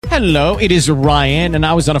Hello, it is Ryan, and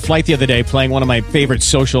I was on a flight the other day playing one of my favorite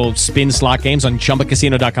social spin slot games on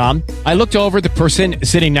ChumbaCasino.com. I looked over at the person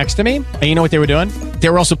sitting next to me, and you know what they were doing? They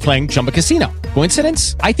were also playing Chumba Casino.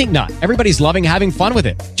 Coincidence? I think not. Everybody's loving having fun with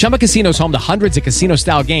it. Chumba Casino is home to hundreds of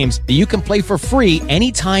casino-style games that you can play for free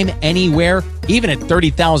anytime, anywhere, even at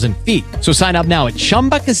 30,000 feet. So sign up now at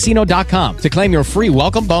ChumbaCasino.com to claim your free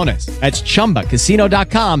welcome bonus. That's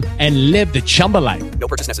ChumbaCasino.com and live the Chumba life. No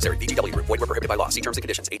purchase necessary. VGW. Void where prohibited by law. See terms and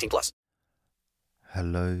conditions. 18+.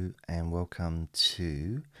 Hello and welcome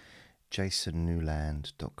to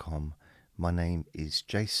jasonnewland.com. My name is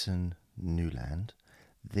Jason Newland.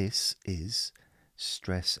 This is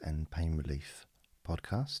Stress and Pain Relief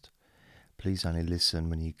Podcast. Please only listen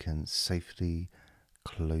when you can safely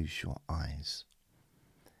close your eyes.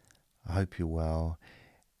 I hope you're well.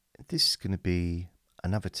 This is going to be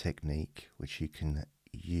another technique which you can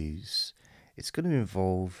use. It's going to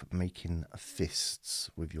involve making fists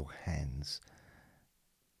with your hands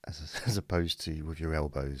as opposed to with your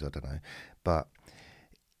elbows, I don't know. But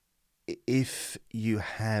if you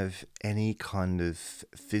have any kind of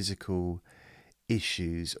physical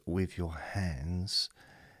issues with your hands,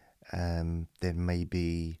 then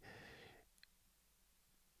maybe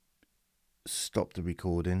stop the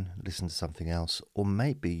recording, listen to something else, or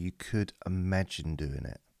maybe you could imagine doing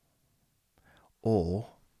it. Or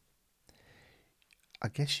I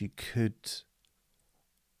guess you could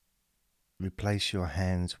replace your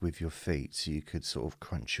hands with your feet, so you could sort of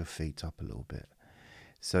crunch your feet up a little bit.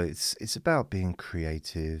 So it's about being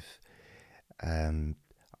creative. I'm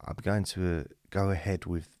going to go ahead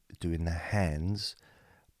with doing the hands,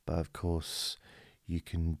 but of course you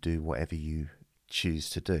can do whatever you choose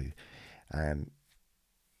to do.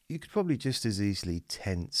 You could probably just as easily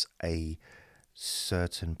tense a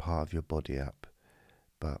certain part of your body up,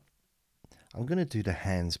 but I'm going to do the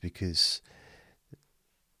hands because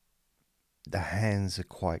the hands are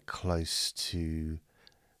quite close to,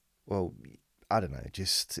 well, I don't know,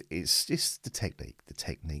 it's just the technique. The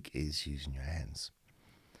technique is using your hands.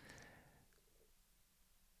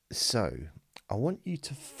 So I want you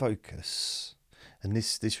to focus, and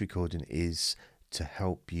this recording is to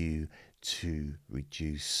help you to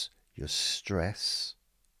reduce your stress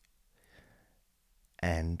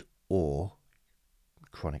and or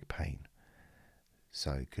chronic pain.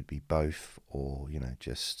 So it could be both, or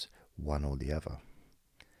just one or the other.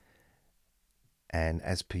 And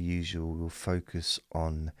as per usual, we'll focus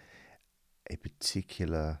on a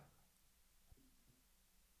particular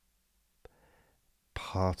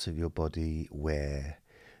part of your body where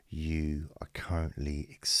you are currently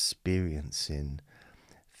experiencing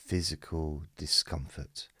physical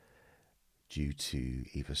discomfort due to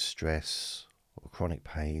either stress or chronic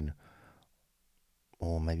pain,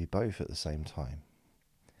 or maybe both at the same time.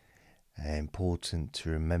 Important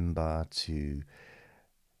to remember to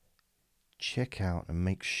check out and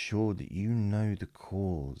make sure that you know the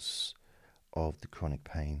cause of the chronic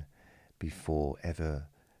pain before ever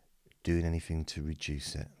doing anything to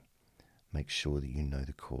reduce it. Make sure that you know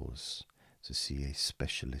the cause, so see a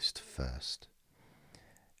specialist first.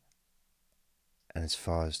 And as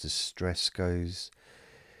far as the stress goes,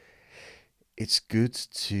 it's good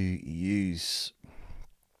to use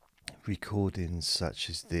recordings such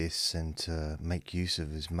as this and to make use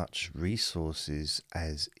of as much resources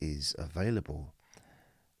as is available,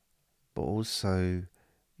 but also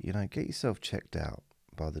get yourself checked out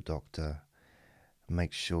by the doctor.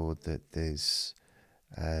 Make sure that there's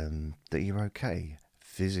that you're okay,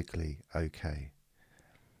 physically okay.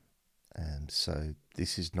 So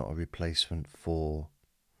this is not a replacement for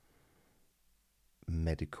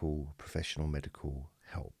professional medical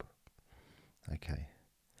help. Okay.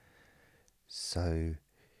 So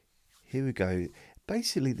here we go.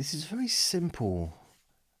 Basically, this is very simple,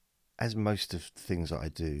 as most of the things that I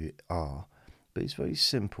do are, but it's very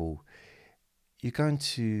simple. You're going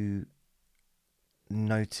to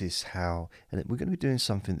notice how, and we're going to be doing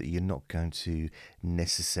something that you're not going to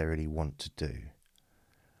necessarily want to do.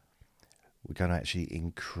 We're going to actually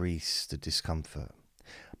increase the discomfort,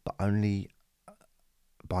 but only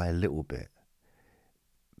by a little bit.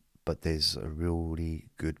 But there's a really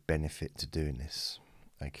good benefit to doing this.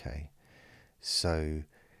 Okay, so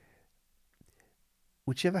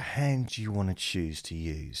whichever hand you want to choose to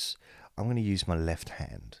use, I'm going to use my left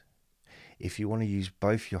hand. If you want to use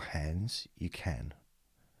both your hands, you can.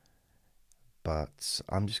 But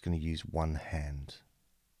I'm just going to use one hand.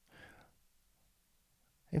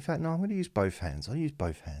 In fact, no, I'm going to use both hands. I'll use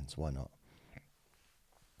both hands. Why not?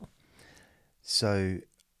 So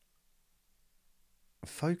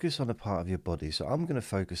focus on a part of your body. So I'm going to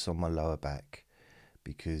focus on my lower back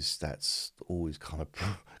because that's always kind of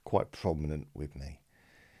quite prominent with me.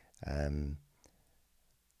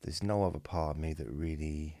 There's no other part of me that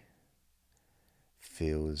really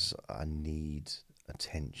feels I need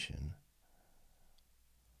attention.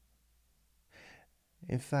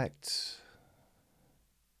 In fact,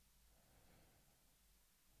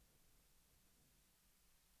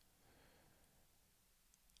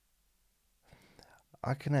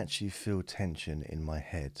 I can actually feel tension in my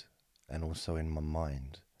head and also in my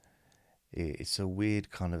mind. It's a weird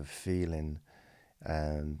kind of feeling,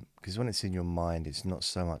 because when it's in your mind, it's not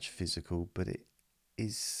so much physical, but it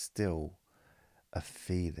is still a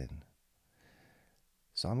feeling.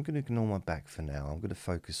 So I'm going to ignore my back for now. I'm going to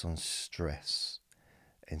focus on stress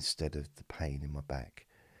instead of the pain in my back,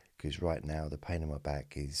 because right now the pain in my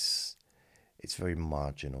back it's very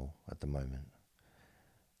marginal at the moment.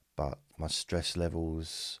 But my stress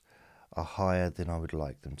levels are higher than I would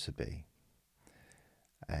like them to be.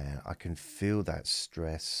 And I can feel that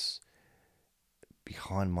stress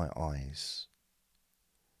behind my eyes,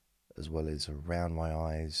 as well as around my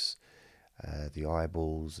eyes, the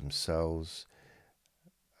eyeballs themselves,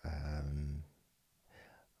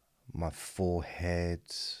 my forehead,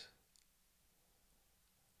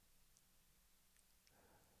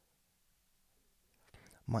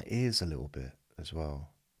 my ears a little bit as well.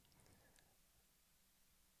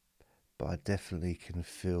 But I definitely can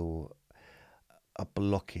feel a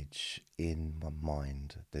blockage in my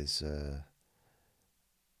mind. There's a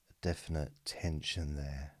definite tension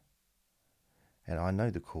there. And I know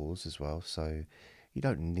the cause as well, so you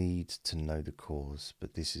don't need to know the cause,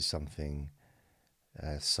 but this is something,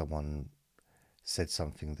 someone said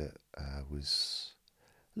something that was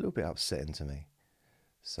a little bit upsetting to me.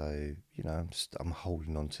 So, I'm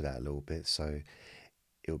holding on to that a little bit, so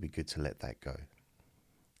it'll be good to let that go.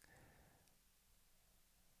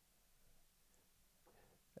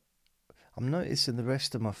 I'm noticing the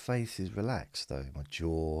rest of my face is relaxed though. My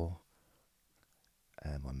jaw,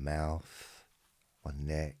 my mouth, my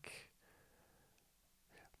neck,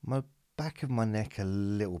 my back of my neck, a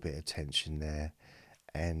little bit of tension there,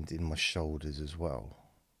 and in my shoulders as well.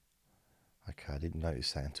 Okay, I didn't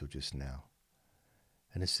notice that until just now.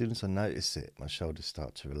 And as soon as I notice it, my shoulders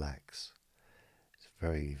start to relax. It's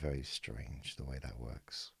very, very strange the way that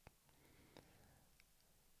works.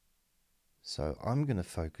 So I'm going to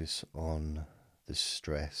focus on the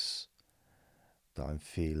stress that I'm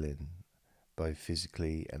feeling, both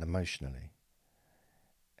physically and emotionally.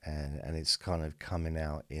 And it's kind of coming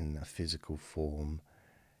out in a physical form.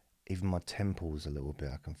 Even my temples a little bit,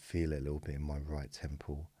 I can feel it a little bit in my right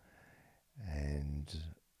temple. And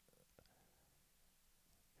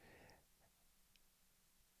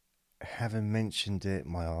having mentioned it,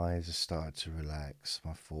 my eyes have started to relax,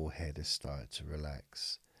 my forehead has started to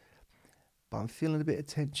relax. But I'm feeling a bit of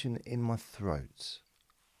tension in my throat.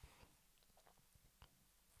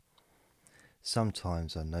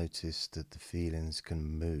 Sometimes I notice that the feelings can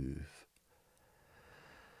move.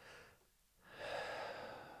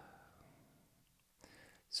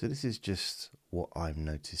 So this is just what I'm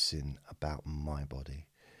noticing about my body.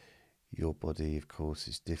 Your body, of course,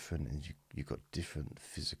 is different, and you've got different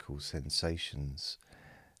physical sensations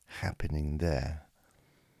happening there.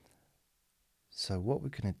 So what we're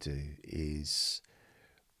going to do is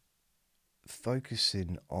I'm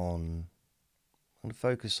going to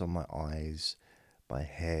focus on my eyes, my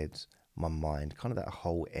head, my mind, kind of that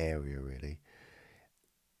whole area really.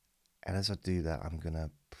 And as I do that, I'm going to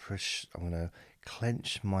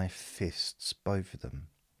clench my fists, both of them.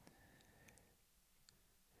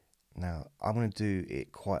 Now, I'm going to do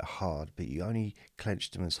it quite hard, but you only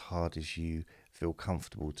clench them as hard as you feel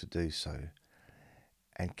comfortable to do so.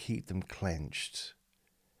 And keep them clenched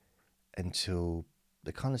until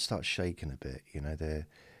they kind of start shaking a bit.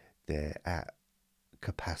 They're at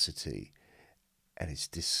capacity, and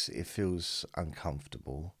it feels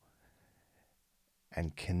uncomfortable.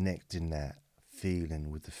 And connecting that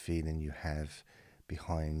feeling with the feeling you have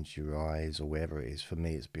behind your eyes, or wherever it is. For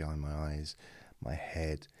me, it's behind my eyes, my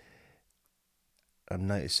head. I'm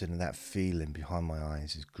noticing that feeling behind my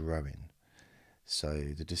eyes is growing.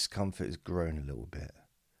 So the discomfort has grown a little bit.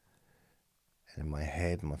 And in my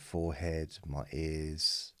head, my forehead, my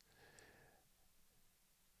ears,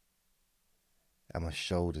 and my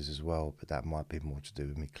shoulders as well, but that might be more to do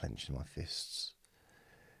with me clenching my fists.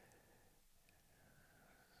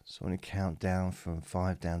 So when you count down from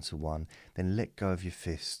 5 down to 1, then let go of your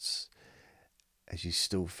fists as you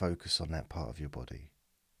still focus on that part of your body.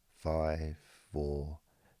 5, 4,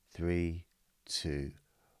 3, 2,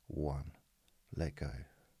 1. Let go.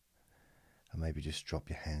 And maybe just drop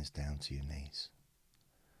your hands down to your knees.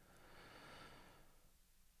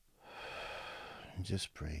 and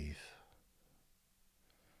just breathe.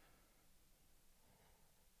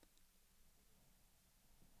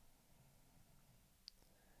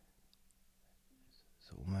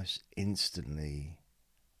 So almost instantly,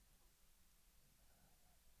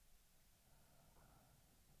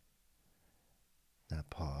 that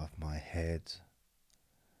part of my head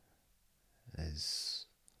has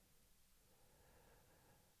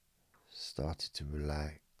started to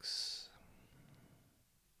relax,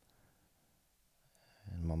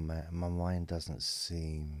 and my mind doesn't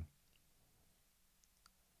seem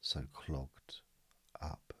so clogged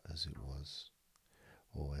up as it was,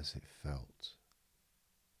 or as it felt.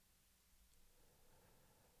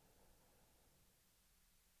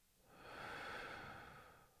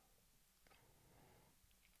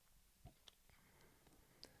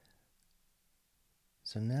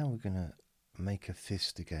 So now we're going to make a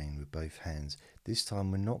fist again with both hands. This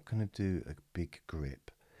time we're not going to do a big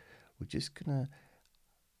grip. We're just going to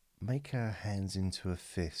make our hands into a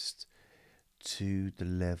fist to the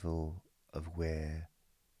level of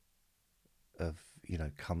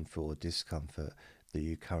comfort or discomfort that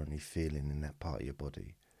you're currently feeling in that part of your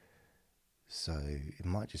body. So it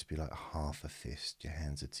might just be like half a fist, your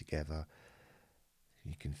hands are together,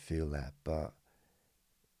 you can feel that, but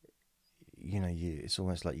it's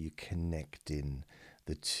almost like you're connecting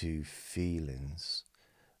the two feelings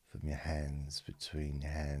from your hands, between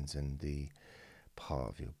your hands and the part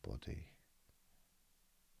of your body.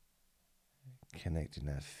 Connecting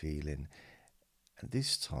that feeling. And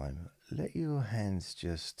this time, let your hands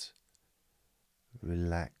just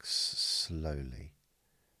relax slowly.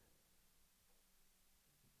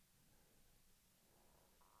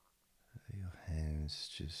 Let your hands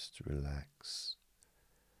just relax.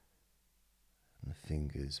 And the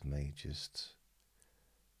fingers may just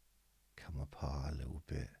come apart a little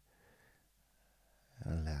bit.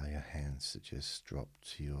 And allow your hands to just drop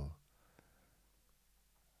to your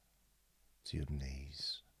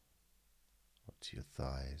knees or to your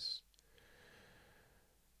thighs.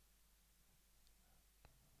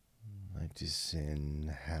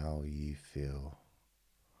 Noticing how you feel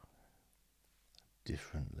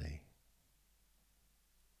differently.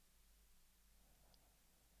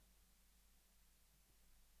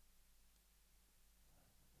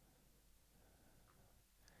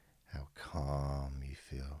 How calm you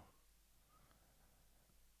feel.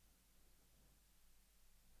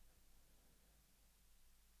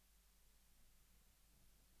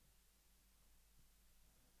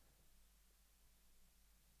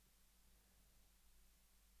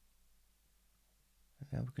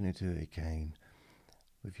 Now we're going to do it again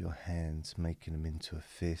with your hands, making them into a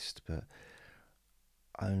fist, but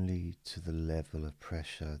only to the level of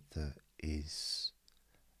pressure that is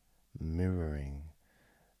mirroring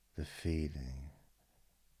the feeling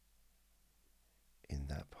in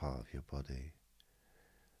that part of your body.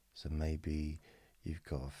 So maybe you've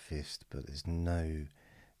got a fist, but there's no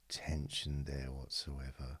tension there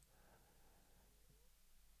whatsoever.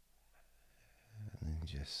 And then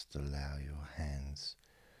just allow your hands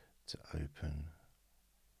to open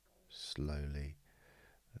slowly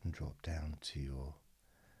and drop down to your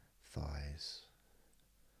thighs.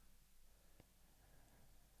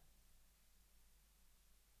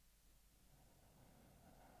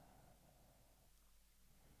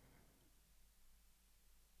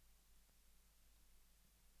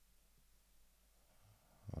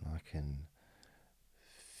 And I can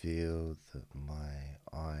feel that my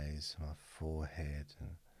eyes, my forehead,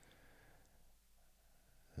 and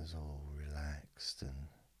is all relaxed, and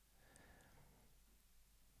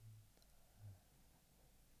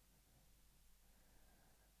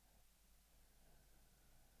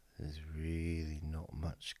there's really not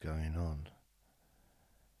much going on.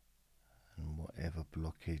 And whatever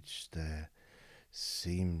blockage there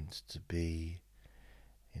seemed to be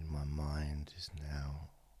in my mind is now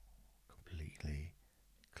completely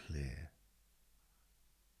clear.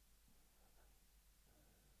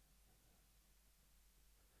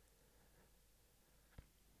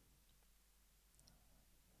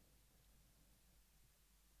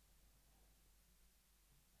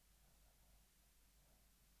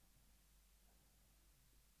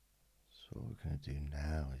 So what we're going to do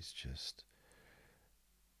now is just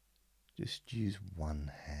use one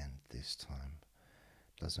hand this time.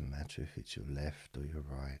 Doesn't matter if it's your left or your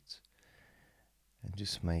right. And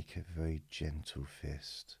just make a very gentle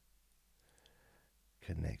fist,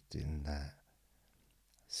 connecting that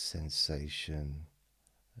sensation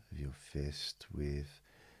of your fist with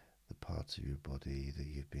the part of your body that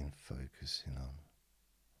you've been focusing on.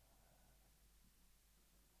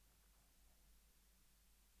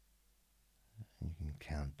 You can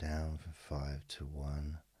count down from 5 to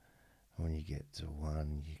 1. And when you get to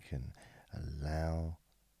 1, you can allow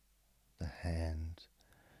the hand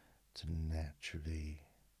to naturally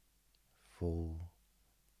fall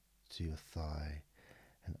to your thigh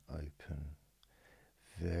and open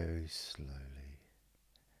very slowly,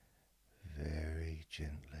 very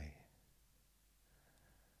gently.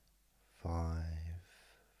 5,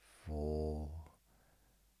 4,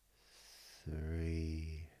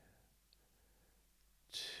 3,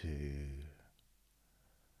 2,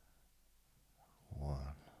 1.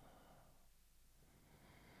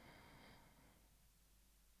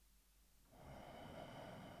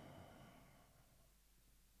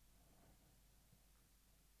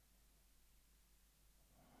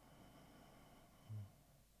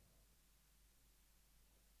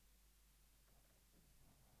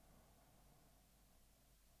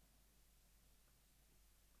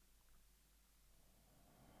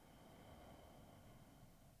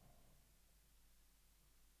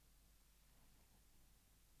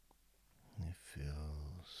 It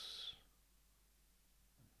feels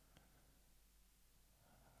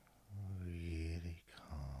really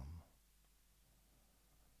calm,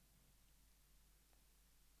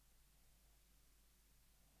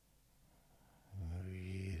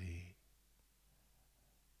 really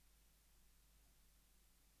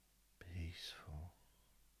peaceful.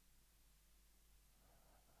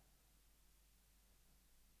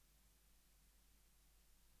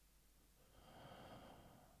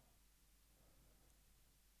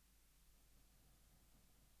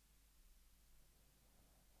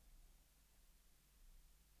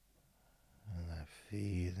 And that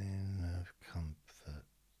feeling of comfort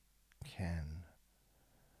can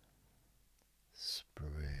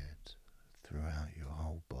spread throughout your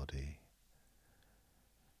whole body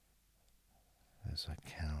as I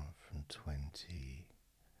count from 20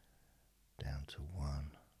 down to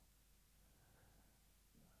 1.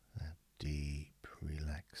 That deep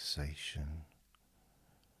relaxation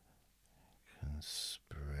can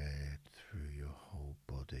spread through your whole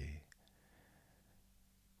body.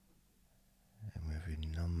 And with every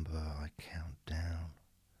number I count down,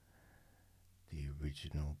 the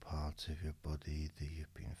original part of your body that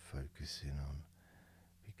you've been focusing on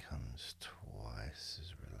becomes twice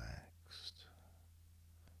as relaxed,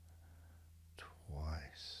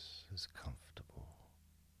 twice as comfortable.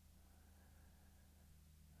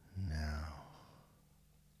 Now,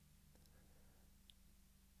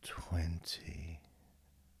 20,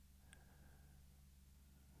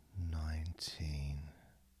 19,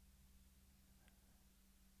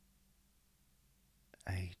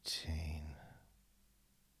 18,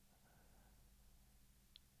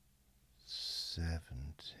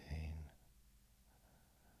 17,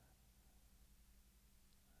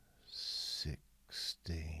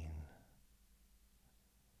 16,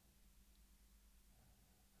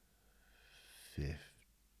 15,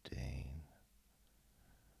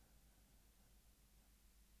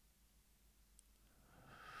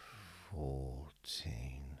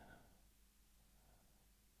 14,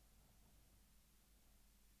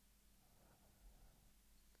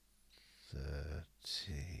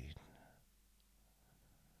 13,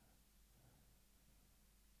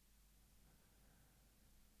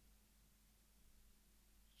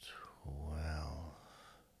 12,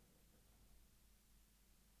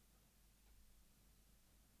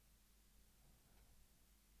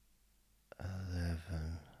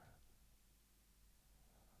 11,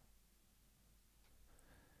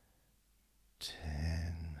 10,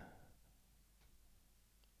 9,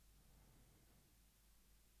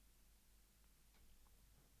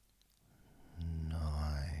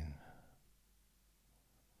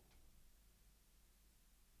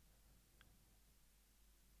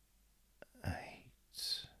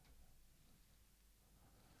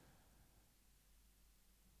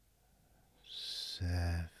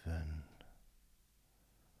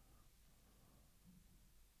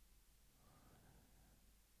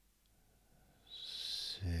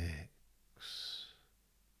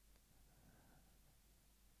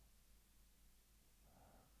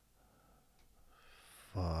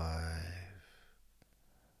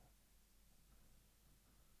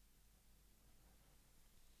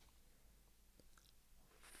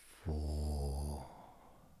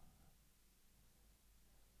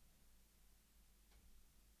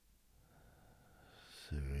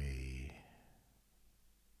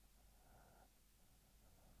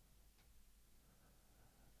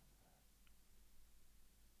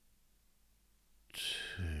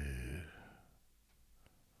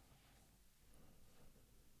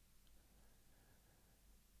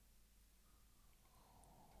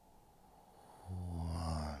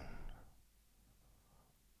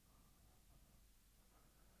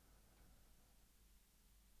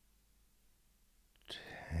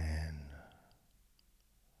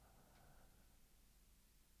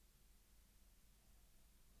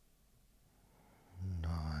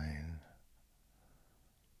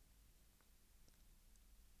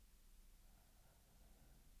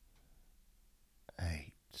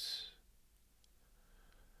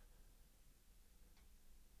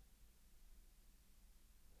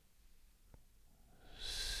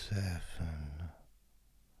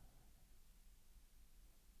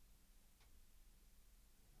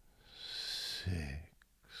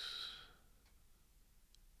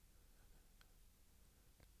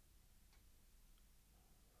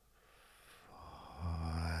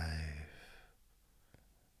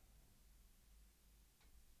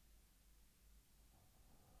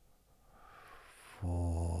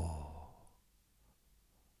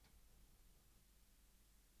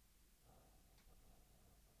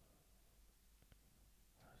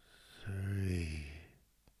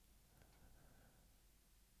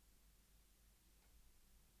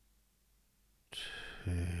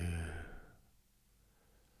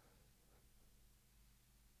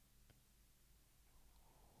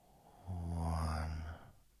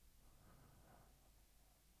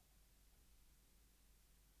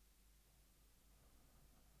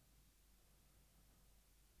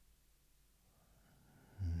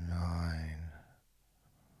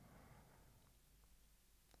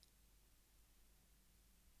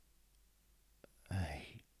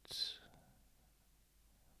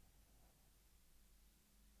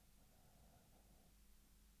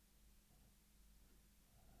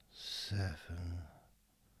 7,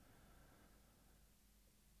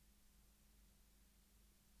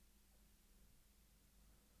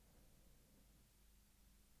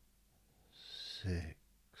 6,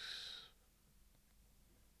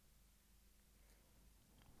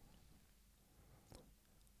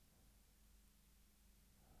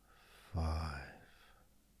 5,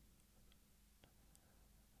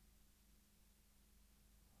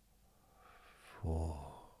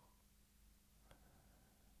 4,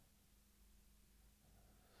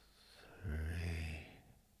 3,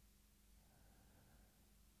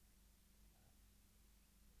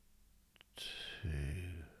 2,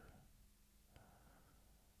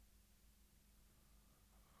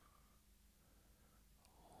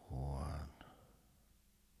 1,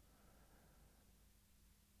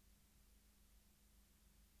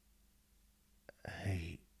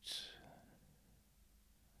 8,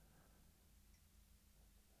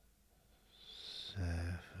 7,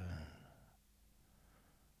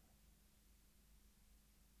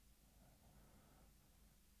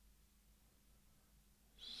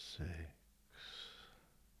 6,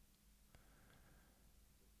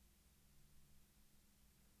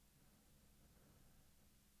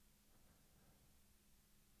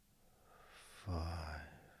 5,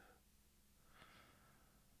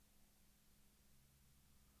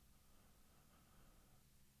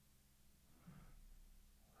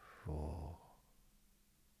 4,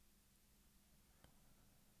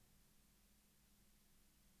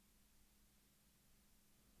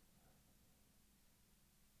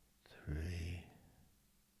 3,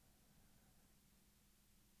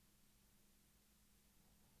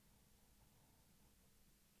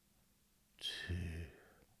 2,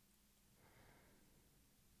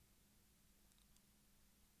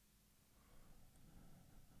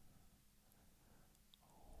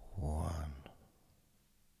 1,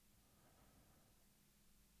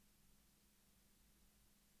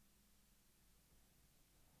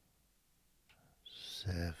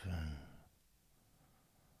 7,